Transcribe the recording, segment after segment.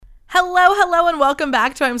Hello, and welcome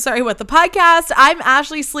back to I'm Sorry What the Podcast. I'm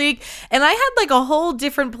Ashley Sleek, and I had like a whole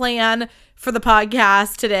different plan for the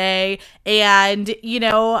podcast today. And,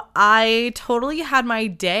 I totally had my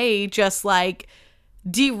day just like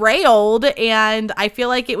derailed, and I feel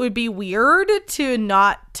like it would be weird to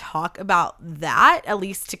not talk about that, at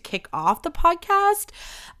least to kick off the podcast.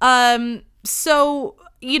 So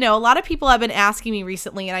a lot of people have been asking me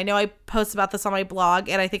recently, and I know I posted about this on my blog,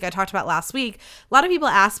 and I think I talked about last week. A lot of people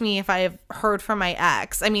ask me if I have heard from my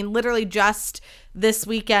ex. I mean, literally just this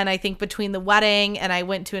weekend, I think between the wedding and I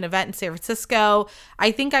went to an event in San Francisco,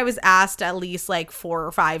 I think I was asked at least like 4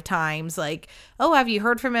 or 5 times, like, oh, have you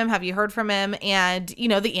heard from him? Have you heard from him? And,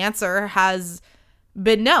 the answer has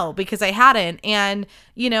been no, because I hadn't. And,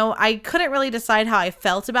 I couldn't really decide how I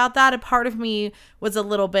felt about that. A part of me was a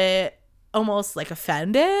little bit almost like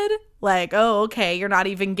offended, like, oh, okay, you're not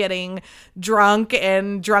even getting drunk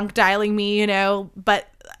and drunk dialing me, but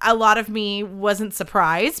a lot of me wasn't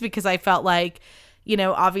surprised because I felt like,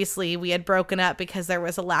 obviously we had broken up because there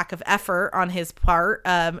was a lack of effort on his part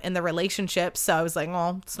in the relationship. So I was like,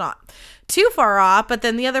 well, it's not too far off. But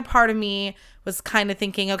then the other part of me was kind of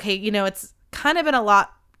thinking, okay, it's kind of been a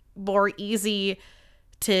lot more easy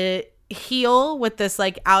to heal with this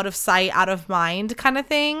like out of sight, out of mind kind of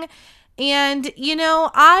thing. And,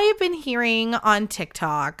 I've been hearing on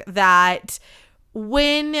TikTok that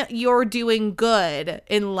when you're doing good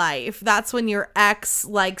in life, that's when your ex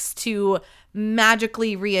likes to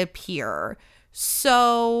magically reappear.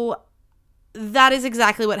 So that is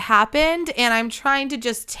exactly what happened. And I'm trying to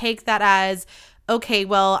just take that as, okay,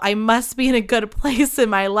 well, I must be in a good place in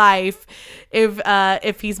my life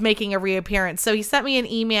if he's making a reappearance. So he sent me an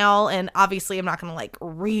email, and obviously I'm not going to like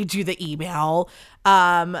read you the email.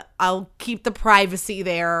 I'll keep the privacy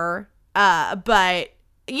there. But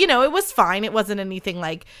it was fine. It wasn't anything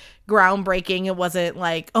like groundbreaking. It wasn't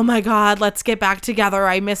like, oh my God, let's get back together,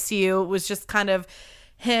 I miss you. It was just kind of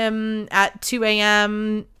him at 2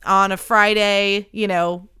 a.m. on a Friday,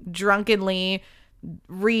 drunkenly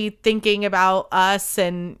rethinking about us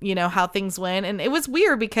and how things went. And it was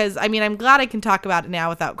weird because I'm glad I can talk about it now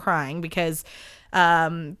without crying, because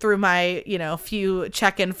through my few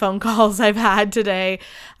check-in phone calls I've had today,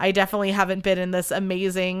 I definitely haven't been in this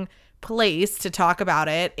amazing place to talk about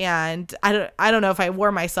it. And I don't know if I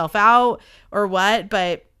wore myself out or what,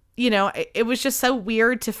 but it was just so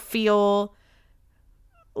weird to feel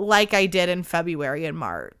like I did in February and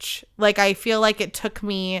March. Like I feel like it took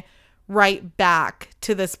me right back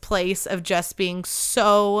to this place of just being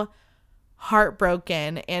so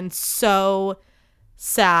heartbroken and so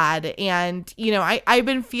sad. And, I've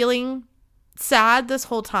been feeling sad this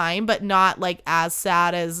whole time, but not like as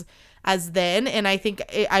sad as then. And I think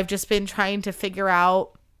I've just been trying to figure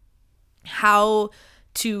out how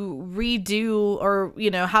to redo or,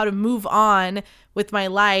 how to move on with my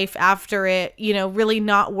life after it, really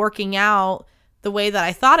not working out the way that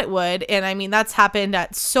I thought it would. And that's happened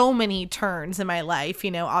at so many turns in my life,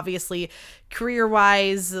 obviously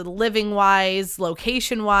career-wise, living-wise,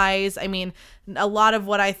 location-wise. A lot of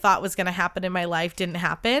what I thought was going to happen in my life didn't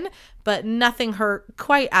happen, but nothing hurt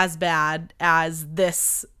quite as bad as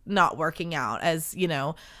this not working out, as,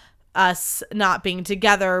 us not being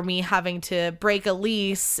together, me having to break a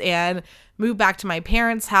lease and move back to my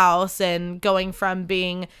parents' house, and going from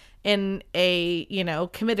being in a,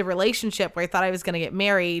 committed relationship where I thought I was going to get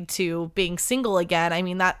married to being single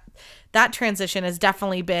again. That transition has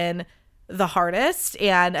definitely been the hardest.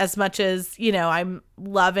 And as much as, I'm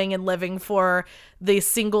loving and living for the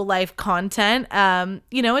single life content,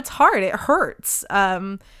 it's hard. It hurts.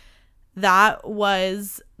 That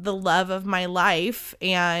was the love of my life,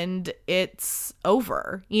 and it's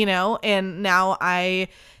over, and now I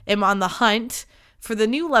am on the hunt for the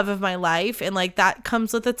new love of my life. And like that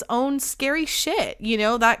comes with its own scary shit,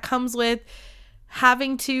 that comes with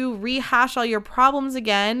having to rehash all your problems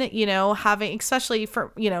again, having, especially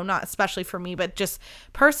for, not especially for me, but just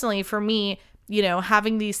personally for me,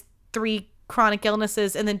 having these 3 chronic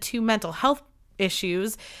illnesses and then 2 mental health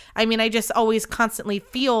issues. I just always constantly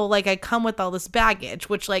feel like I come with all this baggage,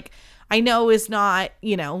 which like I know is not,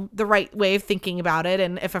 the right way of thinking about it.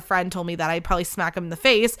 And if a friend told me that, I'd probably smack him in the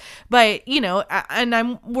face. But, and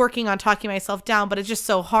I'm working on talking myself down, but it's just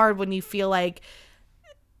so hard when you feel like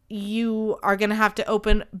you are going to have to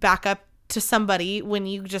open back up to somebody when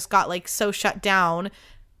you just got like so shut down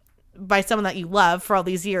by someone that you love for all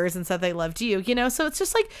these years and said they loved you, so it's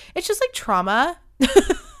just like trauma,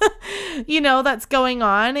 that's going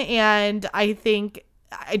on. And I think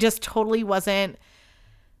I just totally wasn't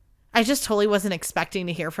expecting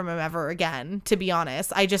to hear from him ever again, to be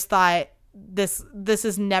honest. I just thought this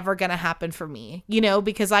is never going to happen for me, you know,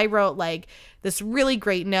 because I wrote like this really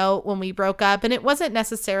great note when we broke up, and it wasn't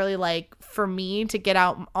necessarily like for me to get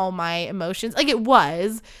out all my emotions. Like, it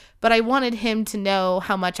was, but I wanted him to know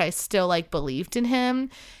how much I still like believed in him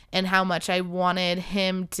and how much I wanted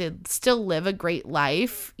him to still live a great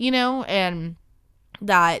life, you know, and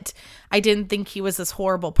that I didn't think he was this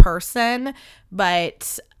horrible person,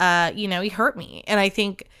 but, you know, he hurt me. And I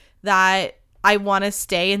think that I want to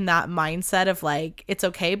stay in that mindset of like, it's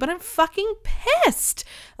okay, but I'm fucking pissed.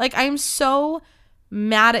 Like, I'm so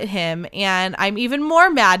mad at him, and I'm even more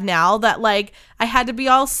mad now that like I had to be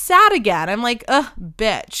all sad again. I'm like, ugh,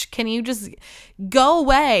 bitch, can you just go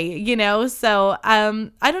away, you know? So I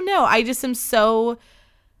don't know, I just am so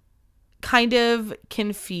kind of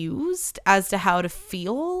confused as to how to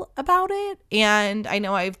feel about it. And I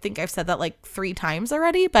know, I think I've said that like 3 times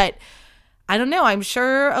already, but I don't know, I'm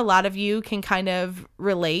sure a lot of you can kind of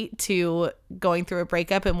relate to going through a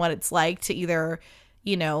breakup and what it's like to either,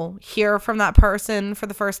 you know, hear from that person for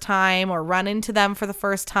the first time or run into them for the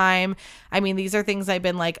first time. I mean, these are things I've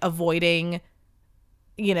been like avoiding,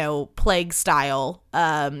 you know, plague style.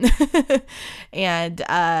 And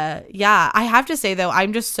yeah, I have to say though,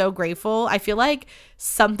 I'm just so grateful. I feel like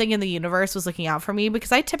something in the universe was looking out for me,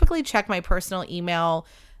 because I typically check my personal email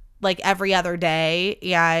like every other day.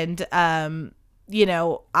 And, you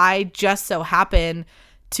know, I just so happen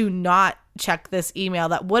to not check this email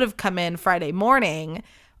that would have come in on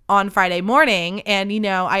Friday morning. And, you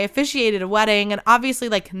know, I officiated a wedding, and obviously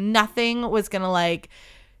like nothing was going to like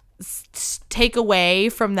take away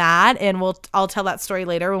from that. And I'll tell that story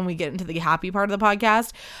later when we get into the happy part of the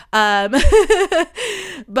podcast.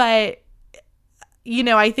 But, you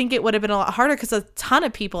know, I think it would have been a lot harder because a ton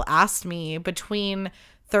of people asked me between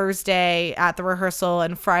Thursday at the rehearsal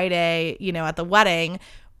and Friday, you know, at the wedding,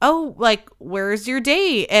 oh, like, where's your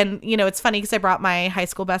date? And, you know, it's funny because I brought my high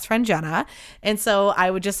school best friend, Jenna. And so I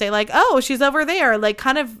would just say like, oh, she's over there, like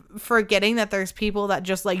kind of forgetting that there's people that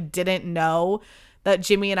just like didn't know that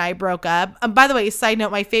Jimmy and I broke up. By the way, side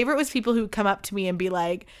note, my favorite was people who would come up to me and be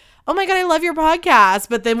like, oh my God, I love your podcast.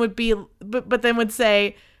 But then would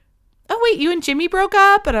say, oh wait, you and Jimmy broke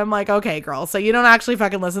up? And I'm like, okay, girl, so you don't actually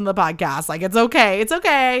fucking listen to the podcast. Like, it's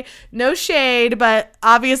okay. No shade. But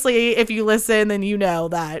obviously if you listen, then you know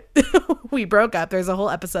that we broke up. There's a whole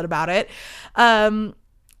episode about it.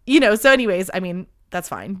 You know, so anyways, I mean, that's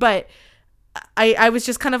fine. But I was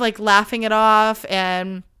just kind of like laughing it off.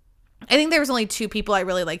 And I think there was only 2 people I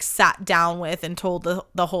really like sat down with and told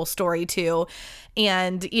the whole story to.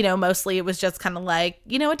 And, you know, mostly it was just kind of like,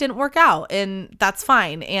 you know, it didn't work out, and that's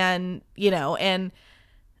fine. And, you know, and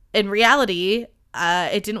in reality,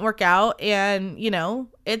 it didn't work out, and, you know,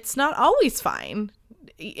 it's not always fine.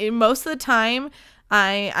 Most of the time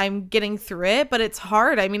I'm getting through it, but it's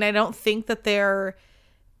hard. I mean, I don't think that there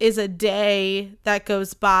is a day that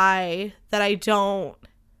goes by that I don't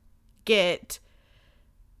get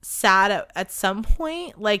sad at some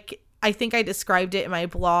point. Like, I think I described it in my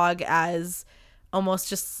blog as almost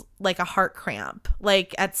just like a heart cramp,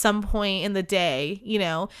 like at some point in the day, you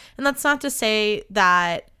know. And that's not to say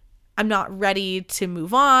that I'm not ready to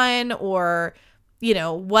move on or, you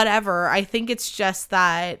know, whatever. I think it's just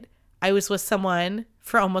that I was with someone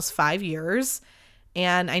for almost 5 years,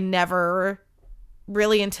 and I never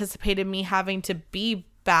really anticipated me having to be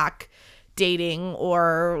back dating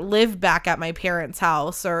or live back at my parents'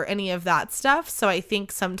 house or any of that stuff. So I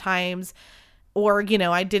think sometimes, or, you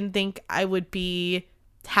know, I didn't think I would be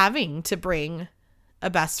having to bring a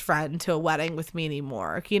best friend to a wedding with me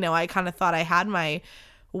anymore. You know, I kind of thought I had my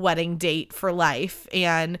wedding date for life.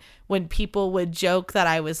 And when people would joke that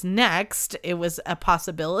I was next, it was a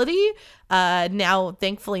possibility. Now,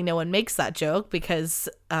 thankfully, no one makes that joke, because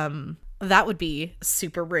that would be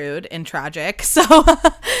super rude and tragic. So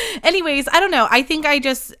anyways, I don't know. I think it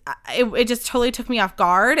just totally took me off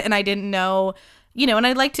guard, and I didn't know, you know, and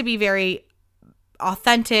I'd like to be very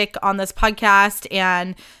authentic on this podcast.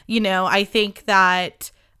 And, you know, I think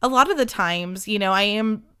that a lot of the times, you know, I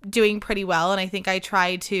am doing pretty well, and I think I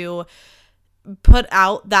try to put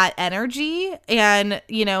out that energy. And,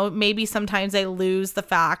 you know, maybe sometimes I lose the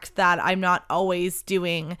fact that I'm not always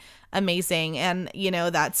doing amazing, and, you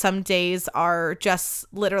know, that some days are just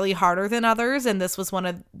literally harder than others, and this was one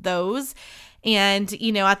of those. And,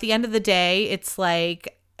 you know, at the end of the day, it's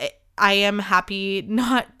like, I am happy,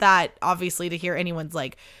 not that obviously to hear anyone's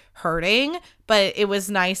like hurting, but it was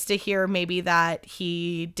nice to hear maybe that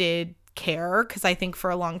he did care, because I think for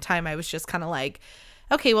a long time I was just kind of like,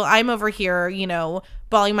 okay, well, I'm over here, you know,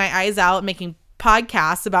 bawling my eyes out, making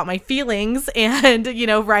podcasts about my feelings and,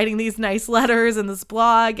 writing these nice letters in this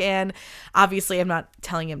blog. And obviously I'm not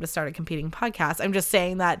telling him to start a competing podcast. I'm just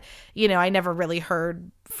saying that, I never really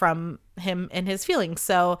heard from him and his feelings.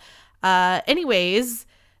 So anyways,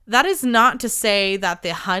 that is not to say that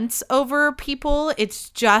the hunt's over, people. It's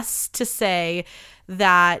just to say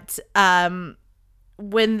that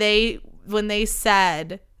when they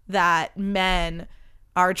said that men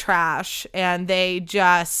are trash and they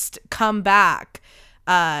just come back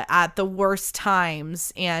at the worst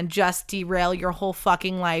times and just derail your whole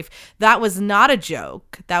fucking life, that was not a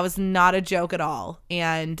joke. That was not a joke at all.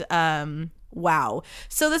 And wow.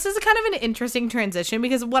 So this is kind of an interesting transition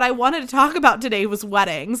because what I wanted to talk about today was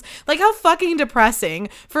weddings. Like, how fucking depressing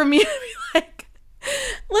for me to be like,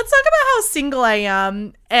 let's talk about how single I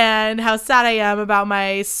am and how sad I am about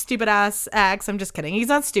my stupid ass ex. I'm just kidding. He's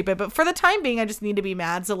not stupid, but for the time being, I just need to be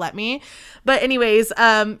mad. So let me. But anyways,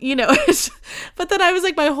 but then I was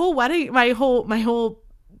like, my whole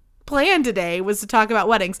plan today was to talk about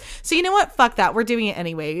weddings. So you know what? Fuck that. We're doing it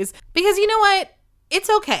anyways. Because you know what? It's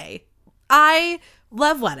okay. I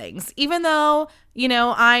love weddings, even though,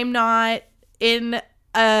 I'm not in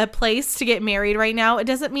a place to get married right now. It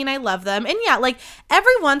doesn't mean I love them. And yeah, like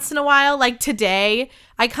every once in a while, like today,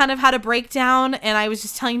 I kind of had a breakdown and I was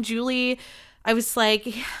just telling Julie, I was like,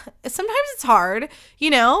 sometimes it's hard.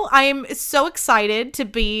 I'm so excited to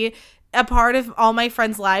be a part of all my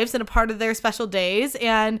friends' lives and a part of their special days.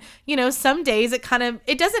 And, some days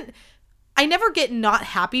I never get not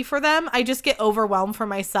happy for them. I just get overwhelmed for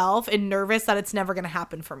myself and nervous that it's never going to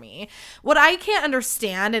happen for me. What I can't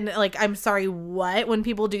understand, and like, I'm sorry, when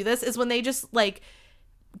people do this is when they just like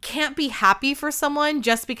can't be happy for someone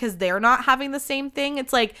just because they're not having the same thing.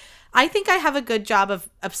 It's like, I think I have a good job of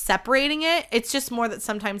separating it. It's just more that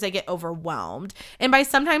sometimes I get overwhelmed. And by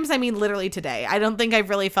sometimes, I mean literally today. I don't think I've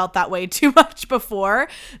really felt that way too much before.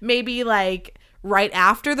 Maybe like right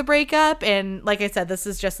after the breakup. And like I said, this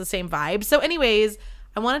is just the same vibe. So anyways,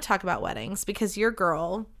 I want to talk about weddings because your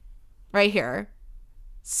girl right here,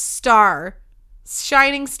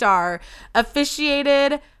 shining star,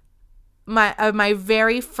 officiated my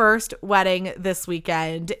very first wedding this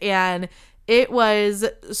weekend. And it was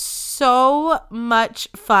so much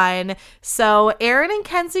fun. So Aaron and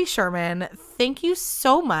Kenzie Sherman, thank you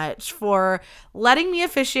so much for letting me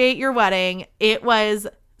officiate your wedding. It was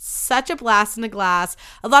such a blast in the glass.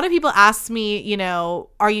 A lot of people ask me,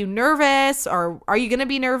 are you nervous or are you going to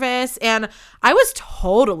be nervous? And I was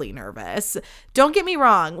totally nervous. Don't get me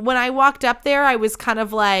wrong. When I walked up there, I was kind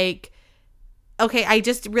of like, okay, I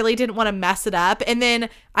just really didn't want to mess it up. And then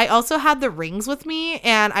I also had the rings with me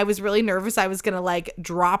and I was really nervous I was going to like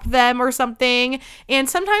drop them or something. And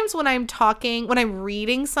sometimes when I'm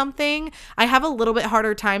reading something, I have a little bit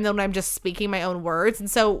harder time than when I'm just speaking my own words. And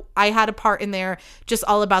so I had a part in there just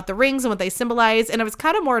all about the rings and what they symbolize. And I was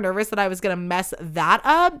kind of more nervous that I was going to mess that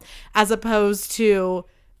up as opposed to,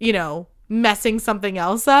 messing something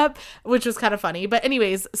else up, which was kind of funny. But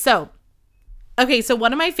anyways, so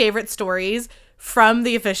one of my favorite stories from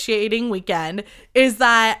the officiating weekend is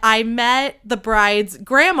that I met the bride's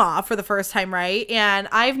grandma for the first time, right? And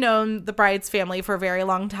I've known the bride's family for a very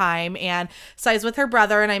long time. And so I was with her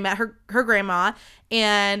brother and I met her grandma,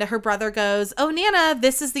 and her brother goes, "Oh, Nana,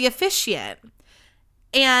 this is the officiant."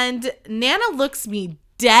 And Nana looks me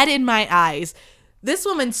dead in my eyes. This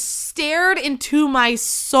woman stared into my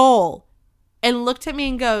soul and looked at me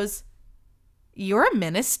and goes, "You're a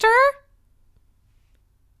minister?"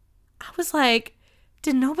 I was like,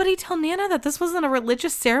 did nobody tell Nana that this wasn't a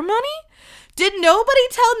religious ceremony? Did nobody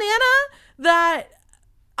tell Nana that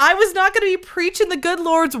I was not going to be preaching the good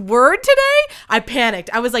Lord's word today? I panicked.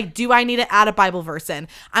 I was like, do I need to add a Bible verse in?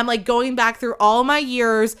 I'm like going back through all my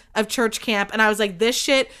years of church camp, and I was like, this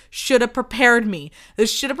shit should have prepared me.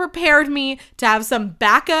 This should have prepared me to have some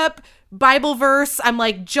backup Bible verse. I'm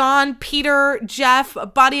like, John, Peter, Jeff,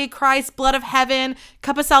 body of Christ, blood of heaven,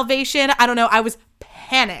 cup of salvation. I don't know. I was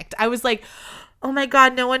panicked. I was like, oh my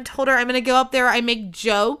God, no one told her I'm going to go up there. I make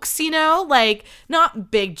jokes, like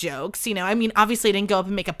not big jokes, I mean, obviously I didn't go up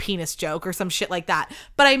and make a penis joke or some shit like that,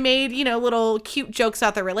 but I made, little cute jokes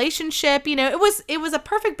about the relationship. It was a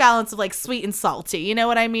perfect balance of like sweet and salty, you know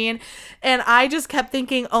what I mean? And I just kept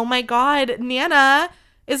thinking, oh my God, Nana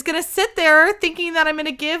is going to sit there thinking that I'm going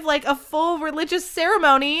to give like a full religious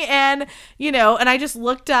ceremony. And, and I just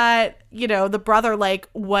looked at, the brother, like,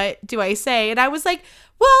 what do I say? And I was like,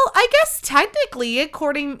 well, I guess technically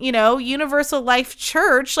according, Universal Life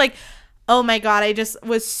Church, like, oh my God, I just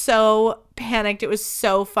was so panicked. It was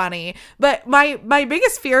so funny. But my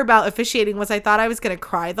biggest fear about officiating was I thought I was going to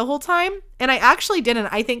cry the whole time. And I actually didn't.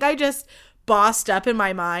 I think I just bossed up in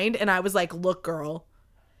my mind. And I was like, look, girl,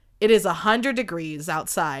 it is 100 degrees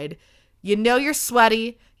outside. You know you're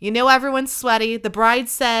sweaty. You know everyone's sweaty. The bride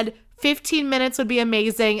said 15 minutes would be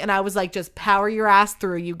amazing. And I was like, just power your ass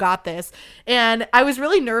through. You got this. And I was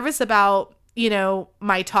really nervous about, you know,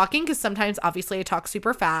 my talking, because sometimes obviously I talk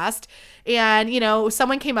super fast. And, you know,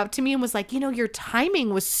 someone came up to me and was like, you know, your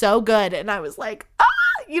timing was so good. And I was like,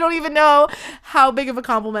 you don't even know how big of a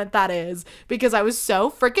compliment that is, because I was so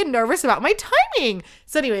freaking nervous about my timing.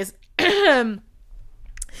 So anyways,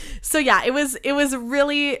 so yeah, it was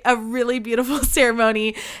really a really beautiful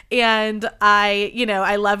ceremony, and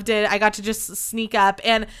I loved it. I got to just sneak up,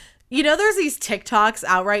 and you know, there's these TikToks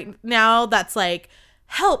out right now that's like,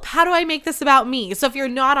 help, how do I make this about me? So if you're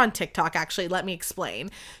not on TikTok, actually, let me explain.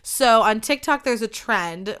 So on TikTok, there's a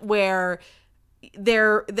trend where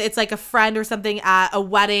it's like a friend or something at a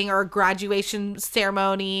wedding or a graduation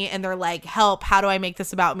ceremony, and they're like, help, how do I make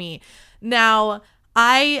this about me? Now,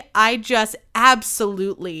 I just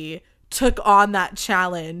absolutely took on that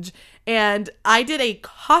challenge, and I did a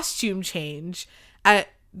costume change at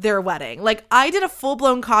their wedding. Like, I did a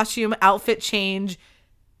full-blown costume outfit change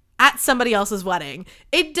at somebody else's wedding.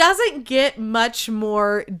 It doesn't get much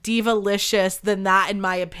more diva-licious than that, in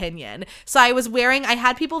my opinion. So I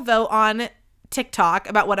had people vote on TikTok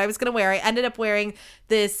about what I was going to wear. I ended up wearing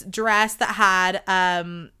this dress that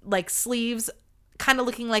had like sleeves kind of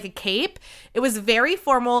looking like a cape. It was very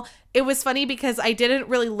formal. It was funny because I didn't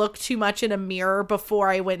really look too much in a mirror before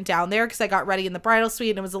I went down there, because I got ready in the bridal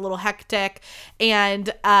suite and it was a little hectic. And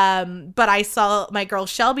but I saw my girl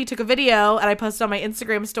Shelby took a video and I posted on my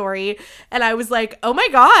Instagram story, and I was like, oh my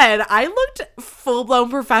God, I looked full-blown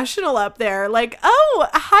professional up there. Like, oh,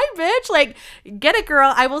 hi bitch, like, get it,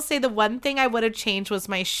 girl. I will say the one thing I would have changed was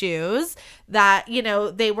my shoes. That, you know,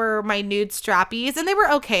 they were my nude strappies and they were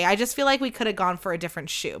okay. I just feel like we could have gone for a different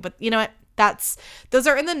shoe, but you know what? Those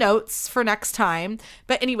are in the notes for next time.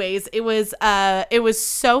 But anyways, it was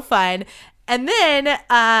so fun. And then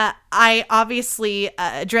I obviously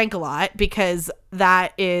drank a lot, because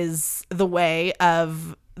that is the way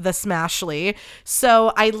of the Smashly.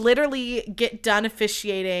 So I literally get done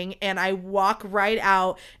officiating and I walk right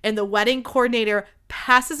out, and the wedding coordinator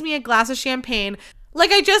passes me a glass of champagne.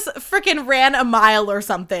 Like I just freaking ran a mile or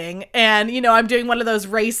something. And, you know, I'm doing one of those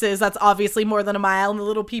races that's obviously more than a mile, and the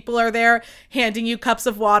little people are there handing you cups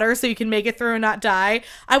of water so you can make it through and not die.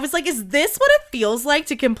 I was like, is this what it feels like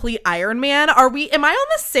to complete Ironman? Am I on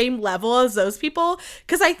the same level as those people?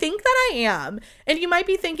 Because I think that I am. And you might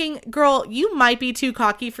be thinking, girl, you might be too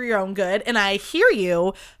cocky for your own good. And I hear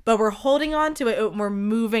you, but we're holding on to it and we're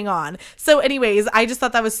moving on. So anyways, I just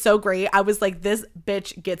thought that was so great. I was like, this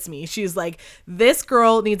bitch gets me. She's like, this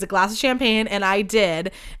girl needs a glass of champagne, and I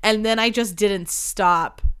did. And then I just didn't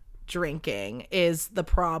stop drinking is the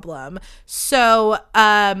problem. So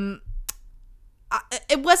it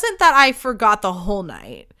wasn't that I forgot the whole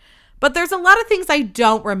night, but there's a lot of things I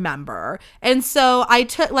don't remember. And so I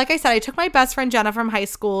took my best friend Jenna from high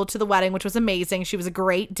school to the wedding, which was amazing. She was a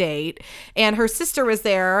great date. And her sister was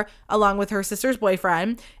there along with her sister's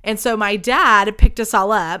boyfriend. And so my dad picked us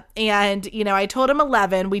all up. And, you know, I told him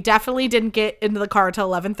 11. We definitely didn't get into the car till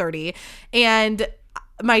 11:30. And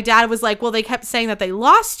my dad was like, well, they kept saying that they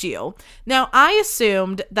lost you. Now, I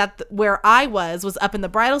assumed that where I was up in the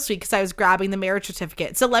bridal suite because I was grabbing the marriage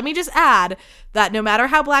certificate. So let me just add that no matter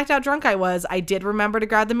how blacked out drunk I was, I did remember to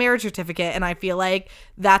grab the marriage certificate. And I feel like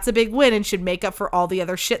that's a big win and should make up for all the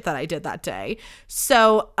other shit that I did that day.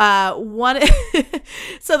 So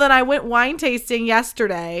so then I went wine tasting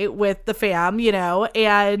yesterday with the fam, you know,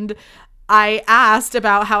 and I asked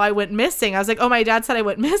about how I went missing. I was like, oh, my dad said I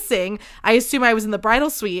went missing. I assume I was in the bridal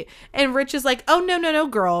suite. And Rich is like, oh, no,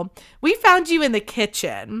 girl. We found you in the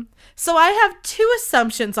kitchen. So I have two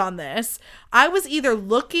assumptions on this. I was either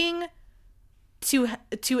looking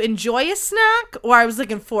to enjoy a snack, or I was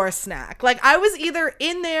looking for a snack. Like, I was either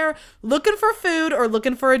in there looking for food or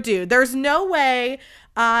looking for a dude. There's no way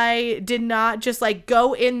I did not just like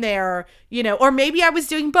go in there, you know, or maybe I was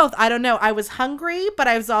doing both. I don't know. I was hungry, but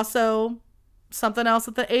I was also something else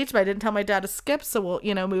at the age, but I didn't tell my dad to skip. So we'll,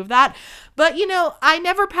 you know, move that. But, you know, I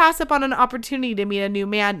never pass up on an opportunity to meet a new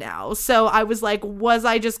man now. So I was like, was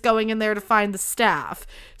I just going in there to find the staff,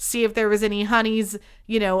 see if there was any honeys,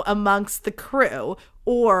 you know, amongst the crew?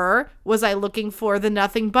 Or was I looking for the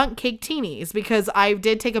Nothing Bundt Cake Teenies? Because I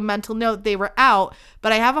did take a mental note they were out,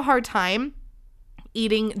 but I have a hard time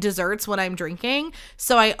eating desserts when I'm drinking.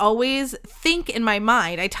 So I always think in my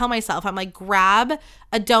mind, I tell myself, I'm like, grab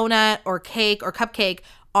a donut or cake or cupcake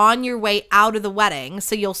on your way out of the wedding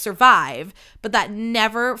so you'll survive. But that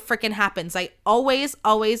never freaking happens. I always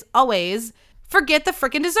forget the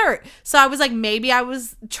freaking dessert. So I was like, maybe I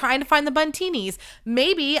was trying to find the buntinis.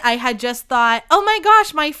 Maybe I had just thought, oh my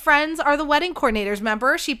gosh, my friends are the wedding coordinators.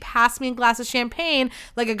 Remember, she passed me a glass of champagne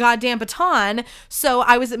like a goddamn baton. So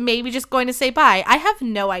I was maybe just going to say bye. I have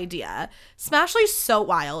no idea. Smashly's so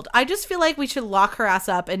wild. I just feel like we should lock her ass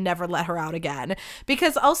up and never let her out again.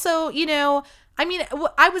 Because also, you know, I mean,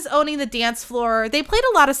 I was owning the dance floor. They played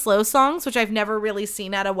a lot of slow songs, which I've never really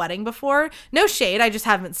seen at a wedding before. No shade, I just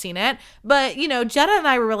haven't seen it. But, you know, Jenna and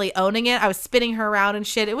I were really owning it. I was spinning her around and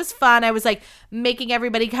shit. It was fun. I was like making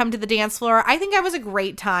everybody come to the dance floor. I think I was a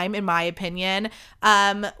great time, in my opinion.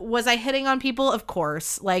 Was I hitting on people? Of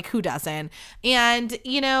course. Like, who doesn't? And,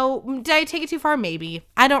 you know, did I take it too far? Maybe.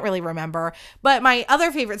 I don't really remember. But my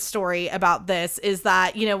other favorite story about this is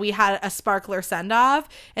that, you know, we had a sparkler send-off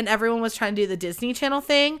and everyone was trying to do the Disney Channel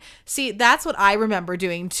thing. See, that's what I remember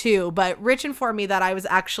doing too, but Rich informed me that I was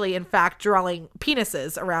actually in fact drawing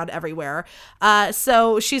penises around everywhere.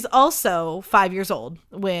 So she's also 5 years old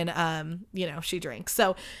when you know, she drinks.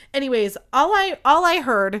 So anyways, all I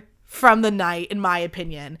heard from the night, in my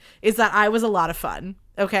opinion, is that I was a lot of fun.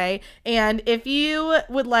 Okay. And if you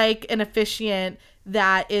would like an officiant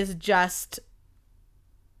that is just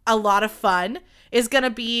a lot of fun, is going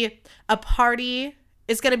to be a party,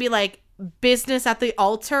 is going to be like business at the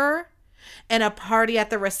altar and a party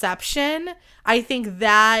at the reception, I think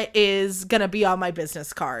that is gonna be on my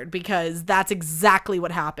business card because that's exactly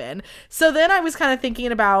what happened. So then I was kind of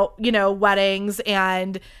thinking about, you know, weddings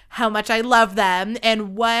and how much I love them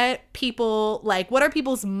and what people like, what are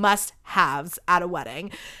people's must-haves at a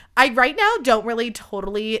wedding. I right now don't really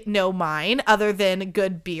totally know mine other than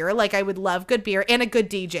good beer. Like, I would love good beer and a good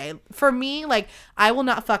DJ. For me, like, I will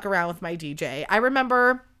not fuck around with my DJ. I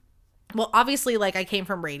remember, well, obviously, like, I came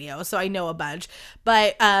from radio, so I know a bunch,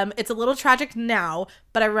 but it's a little tragic now,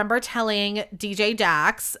 but I remember telling DJ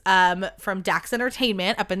Dax from Dax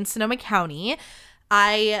Entertainment up in Sonoma County,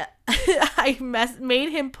 I made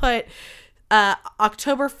him put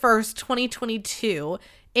October 1st, 2022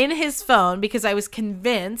 in his phone because I was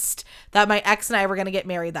convinced that my ex and I were going to get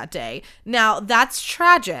married that day. Now, that's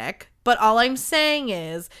tragic. But all I'm saying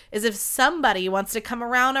is if somebody wants to come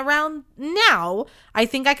around now, I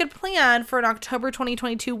think I could plan for an October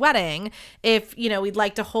 2022 wedding if, you know, we'd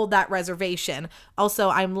like to hold that reservation. Also,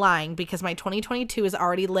 I'm lying because my 2022 is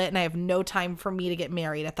already lit and I have no time for me to get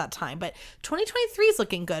married at that time. But 2023 is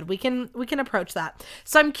looking good. We can approach that.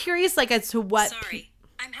 So I'm curious, like, as to what... Sorry.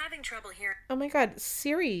 I'm having trouble here. Oh my God,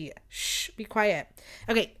 Siri, shh, be quiet.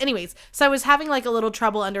 Okay, anyways, so I was having like a little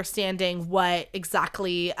trouble understanding what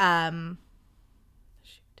exactly,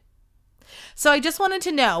 So I just wanted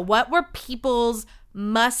to know, what were people's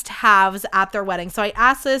must-haves at their wedding? So I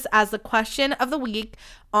asked this as the question of the week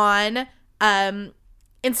on,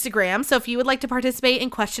 Instagram. So if you would like to participate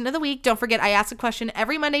in question of the week, don't forget I ask a question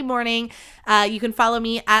every Monday morning. You can follow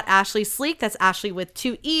me at Ashley Sleek. That's Ashley with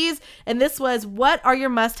 2 E's. And this was, what are your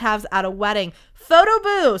must-haves at a wedding? Photo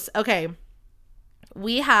booths. Okay.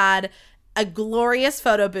 We had a glorious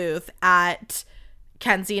photo booth at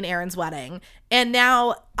Kenzie and Aaron's wedding. And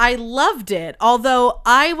now I loved it, although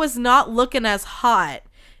I was not looking as hot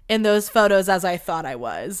in those photos as I thought I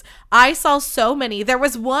was. I saw so many. There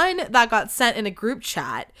was one that got sent in a group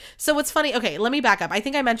chat. So what's funny, okay, let me back up. I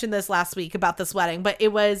think I mentioned this last week about this wedding, but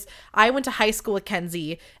it was, I went to high school with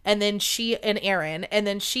Kenzie and then she and Aaron, and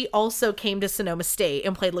then she also came to Sonoma State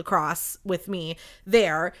and played lacrosse with me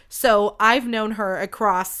there. So I've known her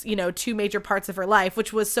across, you know, 2 major parts of her life,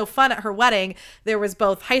 which was so fun at her wedding. There was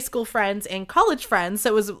both high school friends and college friends. So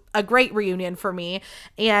it was a great reunion for me.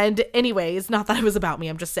 And anyways, not that it was about me,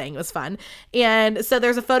 I'm just saying it was fun. And so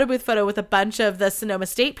there's a photo booth photo with a bunch of the Sonoma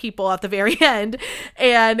State people at the very end,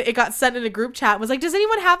 and it got sent in a group chat and was like, does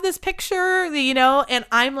anyone have this picture, you know? And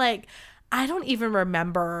I'm like, I don't even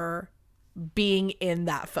remember being in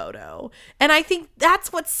that photo. And I think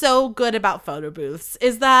that's what's so good about photo booths,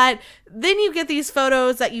 is that then you get these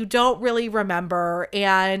photos that you don't really remember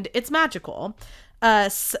and it's magical.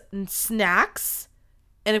 Snacks,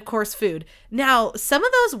 and of course, food. Now, some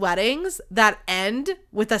of those weddings that end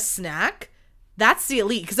with a snack, that's the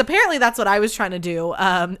elite. Because apparently that's what I was trying to do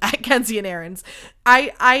at Kenzie and Aaron's.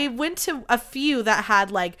 I went to a few that had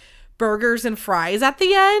like burgers and fries at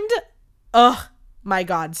the end. Oh my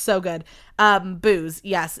God, so good. Booze.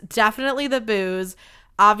 Yes, definitely the booze.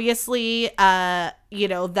 Obviously, you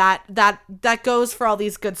know, that goes for all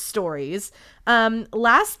these good stories.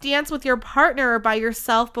 Last dance with your partner or by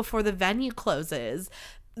yourself before the venue closes.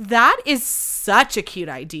 That is such a cute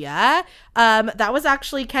idea. That was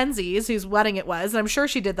actually Kenzie's, whose wedding it was. And I'm sure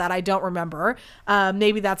she did that. I don't remember.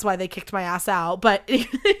 Maybe that's why they kicked my ass out. But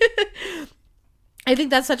I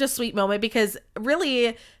think that's such a sweet moment because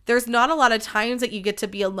really there's not a lot of times that you get to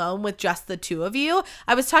be alone with just the two of you.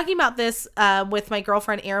 I was talking about this with my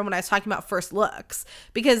girlfriend Erin when I was talking about first looks,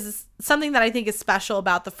 because something that I think is special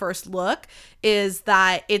about the first look is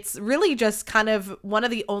that it's really just kind of one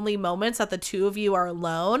of the only moments that the two of you are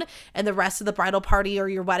alone and the rest of the bridal party or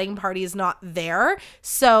your wedding party is not there.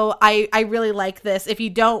 So I really like this. If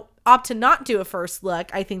you don't opt to not do a first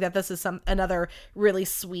look, I think that this is another really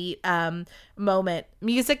sweet moment.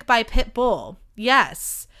 Music by Pitbull.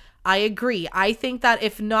 Yes, I agree. I think that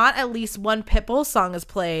if not at least one Pitbull song is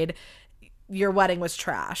played, your wedding was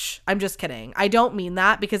trash. I'm just kidding. I don't mean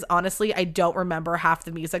that, because honestly, I don't remember half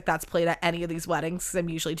the music that's played at any of these weddings because I'm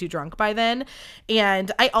usually too drunk by then.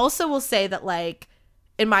 And I also will say that, like,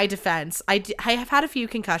 in my defense, I have had a few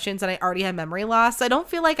concussions and I already have memory loss. So I don't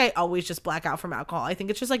feel like I always just black out from alcohol. I think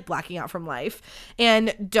it's just like blacking out from life.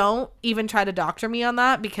 And don't even try to doctor me on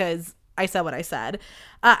that, because I said what I said.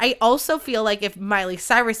 I also feel like if Miley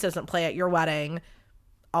Cyrus doesn't play at your wedding,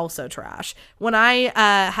 also trash. When I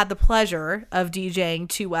had the pleasure of DJing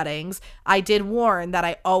 2 weddings, I did warn that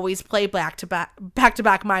I always play back to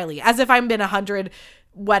back Miley, as if I've been 100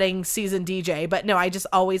 wedding season DJ. But no, I just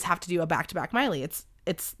always have to do a back-to-back Miley. It's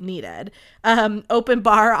needed. Open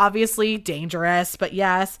bar, obviously dangerous, but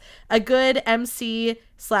yes, a good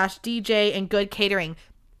MC/DJ and good catering.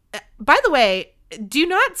 By the way, do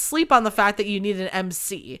not sleep on the fact that you need an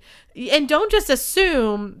MC, and don't just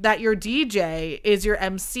assume that your DJ is your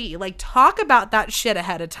MC. Like, talk about that shit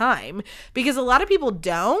ahead of time, because a lot of people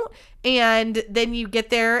don't. And then you get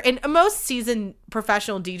there, and most seasoned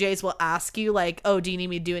professional DJs will ask you, like, oh, do you need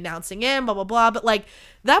me to do announcing in, blah, blah, blah. But, like,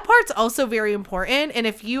 that part's also very important. And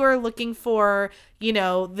if you are looking for, you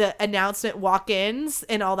know, the announcement walk-ins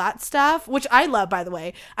and all that stuff, which I love, by the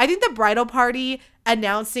way, I think the bridal party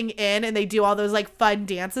announcing in and they do all those, like, fun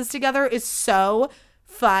dances together is so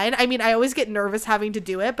fun. I mean, I always get nervous having to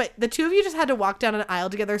do it, but the two of you just had to walk down an aisle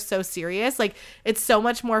together so serious. Like, it's so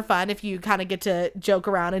much more fun if you kind of get to joke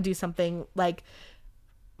around and do something, like,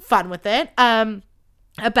 fun with it.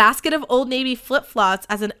 A basket of Old Navy flip-flops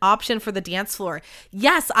as an option for the dance floor.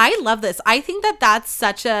 Yes, I love this. I think that that's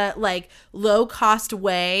such a, like, low-cost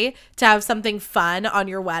way to have something fun on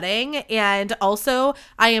your wedding. And also,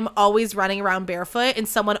 I am always running around barefoot and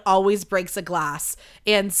someone always breaks a glass.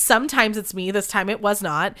 And sometimes it's me. This time it was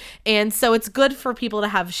not. And so it's good for people to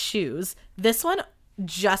have shoes. This one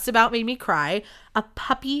just about made me cry. A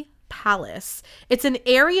puppy palace. It's an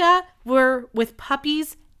area where with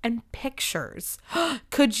puppies and pictures.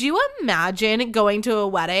 Could you imagine going to a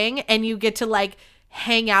wedding and you get to, like,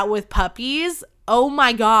 hang out with puppies? Oh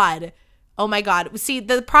my God. Oh my God. See,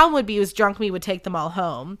 the problem would be was drunk me would take them all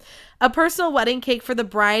home. A personal wedding cake for the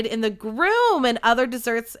bride and the groom, and other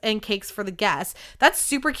desserts and cakes for the guests. That's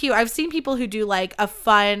super cute. I've seen people who do, like, a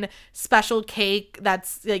fun special cake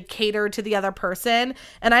that's, like, catered to the other person,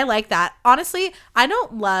 and I like that. Honestly, I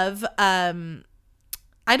don't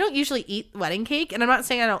usually eat wedding cake, and I'm not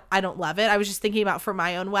saying I don't love it. I was just thinking about for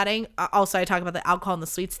my own wedding. Also, I talk about the alcohol and the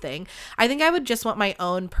sweets thing. I think I would just want my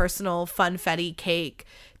own personal funfetti cake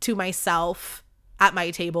to myself at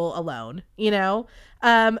my table alone, you know?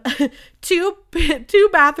 Two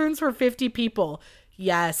bathrooms for 50 people.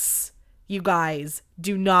 Yes, you guys,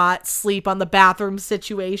 do not sleep on the bathroom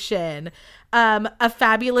situation. A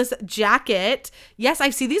fabulous jacket. Yes, I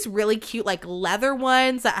see these really cute, like, leather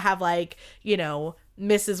ones that have, like, you know,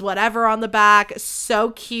 Mrs. Whatever on the back. So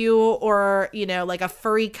cute. Or, you know, like a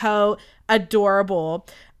furry coat. Adorable.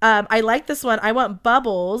 I like this one. I want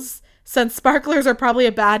bubbles, since sparklers are probably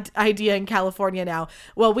a bad idea in California now.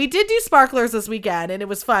 Well, we did do sparklers this weekend and it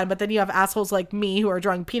was fun, but then you have assholes like me who are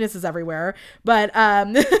drawing penises everywhere. But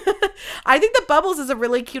I think the bubbles is a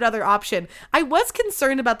really cute other option. I was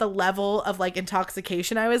concerned about the level of, like,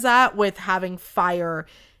 intoxication I was at with having fire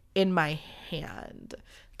in my hand.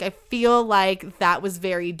 I feel like that was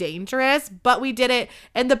very dangerous, but we did it.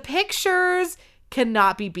 And the pictures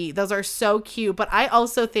cannot be beat. Those are so cute. But I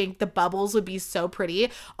also think the bubbles would be so pretty.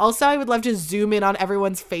 Also, I would love to zoom in on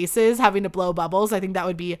everyone's faces having to blow bubbles. I think that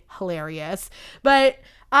would be hilarious. But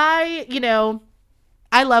I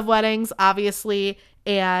love weddings, obviously.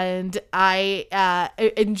 And I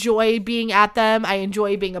enjoy being at them. I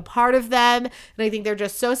enjoy being a part of them. And I think they're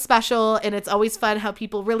just so special. And it's always fun how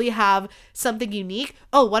people really have something unique.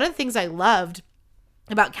 Oh, one of the things I loved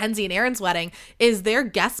about Kenzie and Erin's wedding is their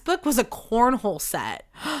guest book was a cornhole set.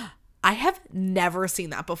 I have never seen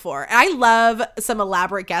that before. And I love some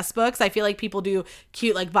elaborate guest books. I feel like people do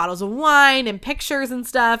cute, like, bottles of wine and pictures and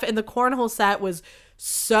stuff. And the cornhole set was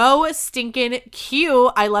so stinking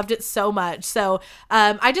cute. I loved it so much. So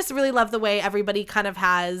I just really love the way everybody kind of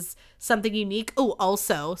has something unique. Oh,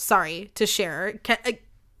 also, sorry to share.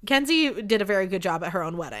 Kenzie did a very good job at her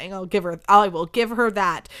own wedding. I will give her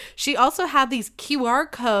that. She also had these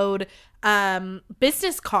QR code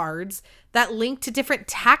business cards that linked to different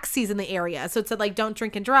taxis in the area. So it said like, don't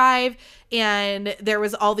drink and drive. And there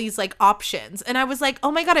was all these like options. And I was like,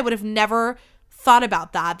 oh my God, I would have never thought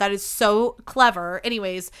about that. That is so clever.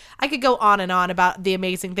 Anyways, I could go on and on about the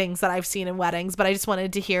amazing things that I've seen in weddings, but I just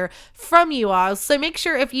wanted to hear from you all. So make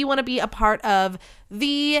sure if you want to be a part of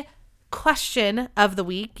the question of the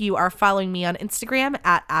week, you are following me on Instagram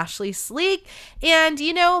at Ashley Sleek. And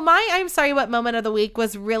you know, my I'm sorry what moment of the week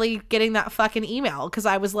was really getting that fucking email, because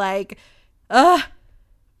I was like,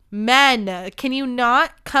 men, can you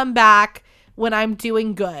not come back when I'm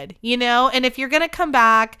doing good, you know? And if you're going to come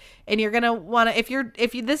back and you're going to want to,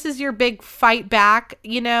 if this is your big fight back,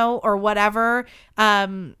 you know, or whatever,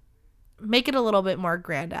 make it a little bit more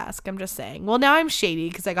grand-esque. I'm just saying. Well, now I'm shady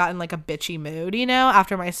because I got in like a bitchy mood, you know,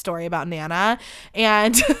 after my story about Nana.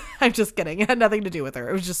 And I'm just kidding. It had nothing to do with her.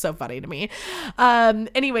 It was just so funny to me.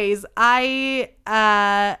 Anyways,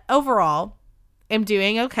 I overall am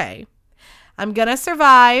doing okay. I'm gonna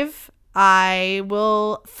survive. I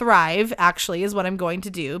will thrive, actually, is what I'm going to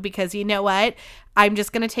do, because you know what? I'm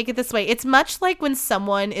just going to take it this way. It's much like when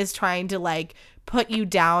someone is trying to like put you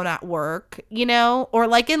down at work, you know, or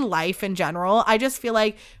like in life in general. I just feel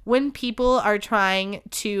like when people are trying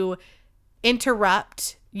to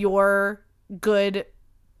interrupt your good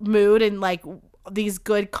mood and like these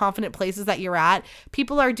good, confident places that you're at,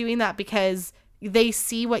 people are doing that because they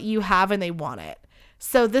see what you have and they want it.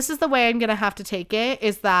 So this is the way I'm going to have to take it,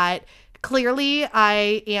 is that clearly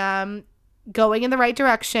I am going in the right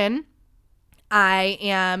direction. I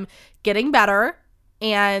am getting better.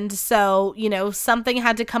 And so, you know, something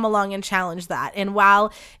had to come along and challenge that. And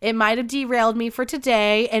while it might have derailed me for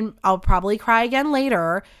today, and I'll probably cry again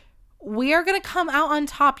later, we are going to come out on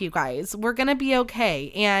top, you guys. We're going to be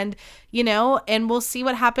okay. And, you know, and we'll see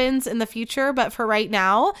what happens in the future. But for right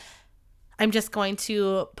now, I'm just going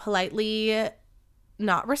to politely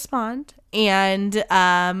not respond and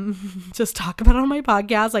just talk about it on my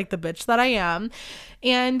podcast like the bitch that I am.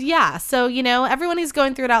 And yeah, so, you know, everyone who's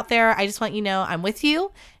going through it out there, I just want you to know I'm with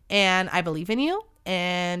you and I believe in you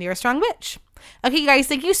and you're a strong bitch. Okay, guys,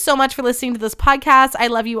 thank you so much for listening to this podcast. I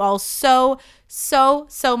love you all so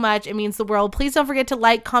much. It means the world. Please don't forget to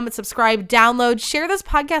like, comment, subscribe, download, share this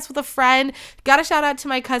podcast with a friend. Got a shout out to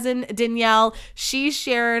my cousin Danielle. She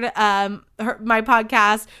shared my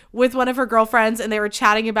podcast with one of her girlfriends and they were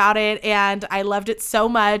chatting about it and I loved it so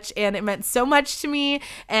much and it meant so much to me.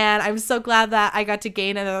 And I'm so glad that I got to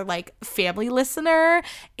gain another like family listener.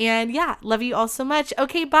 And yeah, love you all so much.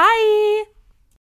 Okay, bye.